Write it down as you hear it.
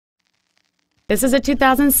This is a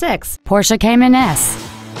 2006 Porsche Cayman S.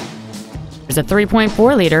 There's a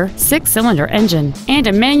 3.4-liter, 6-cylinder engine and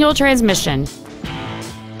a manual transmission.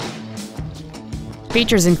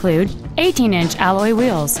 Features include 18-inch alloy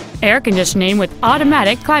wheels, air conditioning with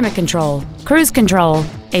automatic climate control, cruise control,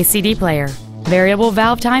 a CD player, variable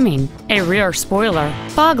valve timing, a rear spoiler,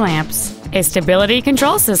 fog lamps, a stability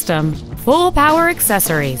control system, full power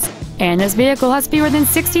accessories, and this vehicle has fewer than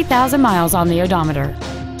 60,000 miles on the odometer.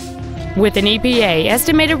 With an EPA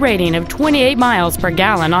estimated rating of 28 miles per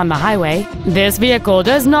gallon on the highway, this vehicle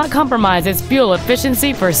does not compromise its fuel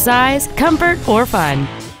efficiency for size, comfort, or fun.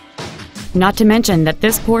 Not to mention that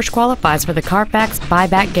this Porsche qualifies for the Carfax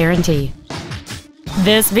buyback guarantee.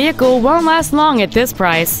 This vehicle won't last long at this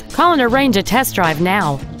price. Call and arrange a test drive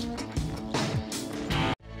now.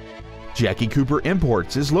 Jackie Cooper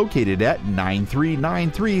Imports is located at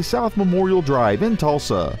 9393 South Memorial Drive in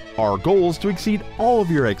Tulsa. Our goal is to exceed all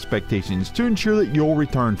of your expectations to ensure that you'll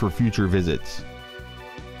return for future visits.